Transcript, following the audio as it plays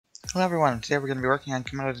Hello everyone, today we're going to be working on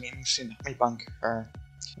commodity tsunami bunker.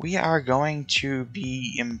 We are going to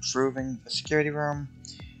be improving the security room,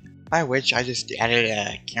 by which I just added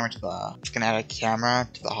a camera to the... It's going to add a camera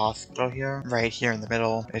to the hospital here, right here in the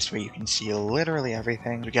middle. This way you can see literally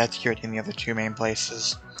everything. We got security in the other two main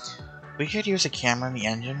places. We could use a camera in the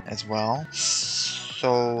engine as well.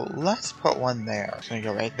 So let's put one there. It's going to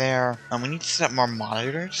go right there. We need to set up more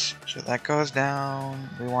monitors. So that goes down.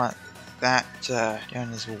 We want that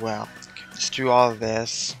down as well. Okay, let's do all of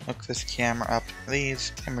this. Hook this camera up.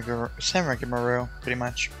 These same rigmarole, pretty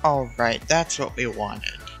much. Alright, that's what we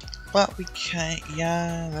wanted. But we can't.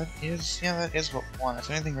 Yeah, that is what we wanted. Is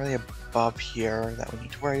there anything really above here that we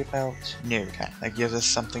need to worry about? No. Okay, that gives us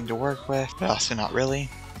something to work with, but also not really.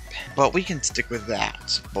 But we can stick with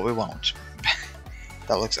that, but we won't.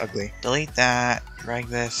 That looks ugly. Delete that. Drag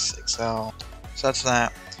this. Excel. So that's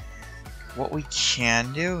that. What we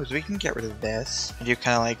can do is we can get rid of this and do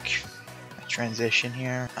kind of like a transition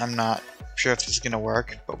here. I'm not sure if this is gonna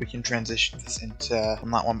work, but we can transition this into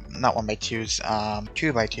not 1x2s,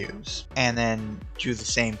 2x2s, and then do the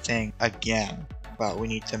same thing again. But we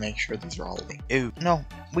need to make sure these are all legal. Ooh, no,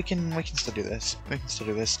 we can still do this. We can still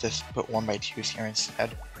do this. Just put 1x2s here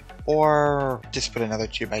instead, or just put another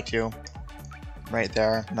 2x2. Right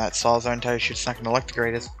there. And that solves our entire shoot. It's not going to look the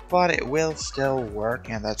greatest, but it will still work,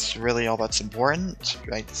 and that's really all that's important.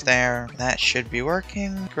 Right there. That should be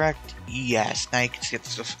working. Correct? Yes. Now you can see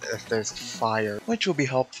if there's fire, which will be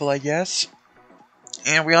helpful, I guess.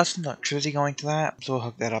 And we also need electricity going to that, so we'll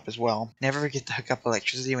hook that up as well. Never forget to hook up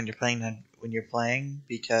electricity when you're playing,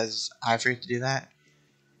 because I forget to do that,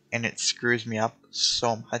 and it screws me up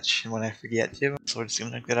so much when I forget to. So we're just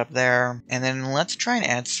going to hook that up there, and then let's try and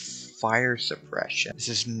add fire suppression. This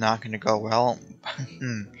is not going to go well,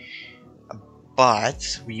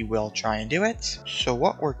 but we will try and do it. So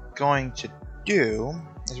what we're going to do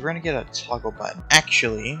is we're going to get a toggle button.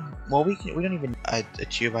 Actually, well, we don't even a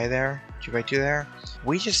 2x2 there.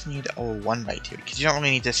 We just need a 1x2 because you don't really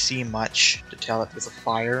need to see much to tell if there's a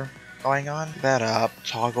fire going on. That up,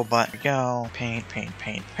 toggle button, go, paint,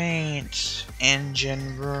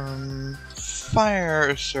 engine room,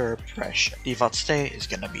 fire suppression. Default state is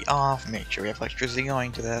gonna be off. Make sure we have electricity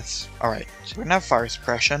going to this. Alright, so we're gonna have fire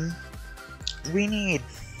suppression.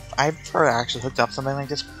 I've never actually hooked up something like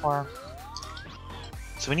this before.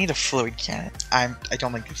 So we need a fluid cannon. I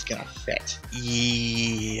don't think it's gonna fit.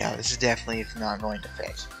 Yeah, this is definitely not going to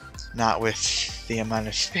fit. Not with the amount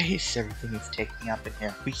of space everything is taking up in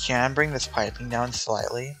here. We can bring this piping down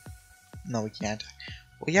slightly. No, we can't.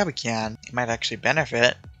 Well, yeah, we can. It might actually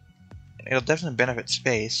benefit. It'll definitely benefit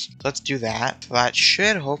space. So let's do that. That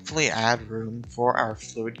should hopefully add room for our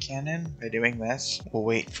fluid cannon by doing this. We'll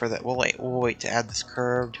wait for that. We'll wait to add this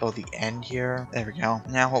curve till the end here. There we go.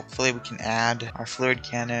 Now hopefully we can add our fluid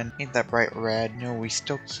cannon. Need that bright red. No, we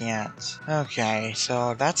still can't. Okay,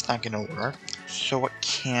 so that's not gonna work. So what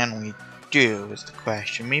can we do is the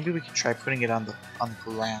question. Maybe we can try putting it on the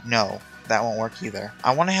ground. No, that won't work either.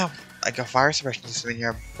 I want to have like a fire suppression system in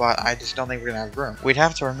here, but I just don't think we're gonna have room. We'd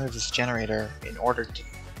have to remove this generator in order to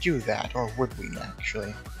do that, or would we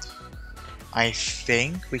actually? I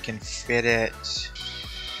think we can fit it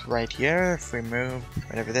right here if we move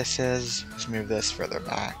whatever this is. Let's move this further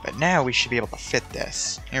back. But now we should be able to fit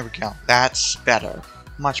this. Here we go. That's better.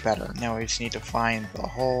 Much better. Now we just need to find the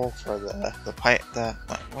hole for the pipe.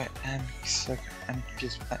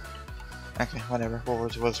 Okay, whatever. We'll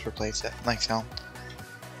just replace it like so.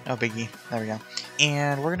 No biggie. There we go.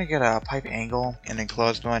 And we're gonna get a pipe angle, an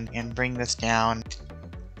enclosed one, and bring this down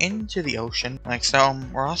into the ocean like so.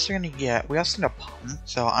 We also need a pump.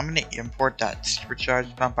 So I'm gonna import that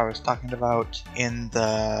supercharged pump I was talking about in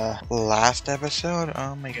the last episode.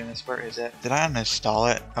 Oh my goodness, where is it? Did I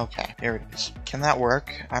uninstall it? Okay, here it is. Can that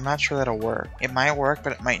work? I'm not sure that'll work. It might work,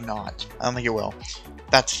 but it might not. I don't think it will.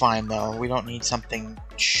 That's fine though. We don't need something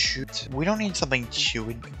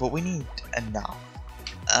but we need enough.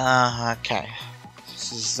 Okay.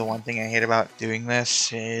 This is the one thing I hate about doing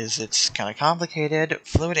this, is it's kind of complicated.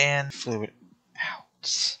 Fluid in, fluid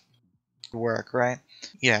out. Work, right?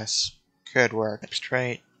 Yes, could work.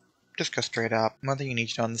 Straight. Just go straight up. One thing you need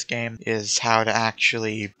to know in this game is how to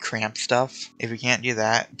actually cramp stuff. If you can't do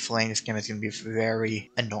that, playing this game is going to be very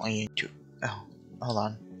annoying to... Oh, hold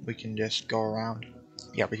on. We can just go around.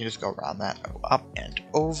 Yeah, we can just go around that. Go up and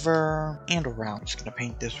over and around. I'm just gonna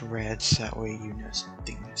paint this red so that way you know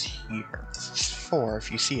something is here. This is 4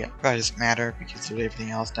 if you see it. But it doesn't matter because everything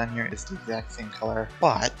else down here is the exact same color.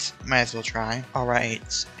 But might as well try.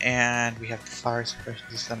 Alright, and we have the fire suppression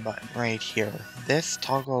system button right here. This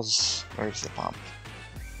toggles. Where's the pump?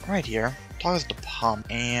 right here. Toggles the pump,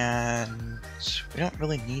 and we don't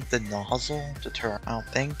really need the nozzle to turn, I don't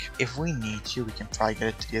think. If we need to, we can probably get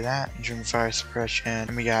it to do that. Engine fire suppression,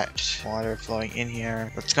 and we got water flowing in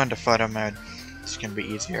here. Let's go into photo mode. It's gonna be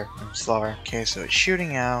easier and slower. Okay, so it's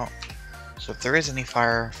shooting out. So if there is any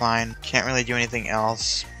fire, fine. Can't really do anything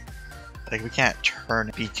else. Like, we can't turn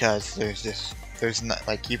it because there's not,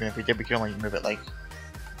 like, even if we did, we could only move it like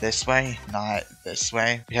this way, not this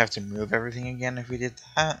way. We'd have to move everything again if we did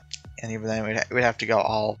that. And even then, we'd have to go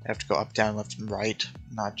up, down, left, and right,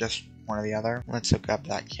 not just one or the other. Let's hook up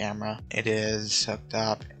that camera. It is hooked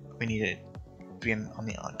up. We need it to be on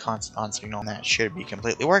the constant on signal, and that should be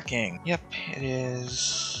completely working. Yep, it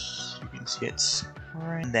is. You can see it's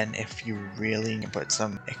right. And then if you really can put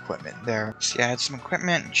some equipment there. So yeah, add some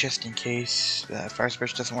equipment just in case the fire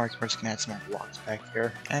suppression doesn't work. We're just gonna add some more blocks back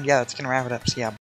here. And yeah, that's gonna wrap it up. So yeah.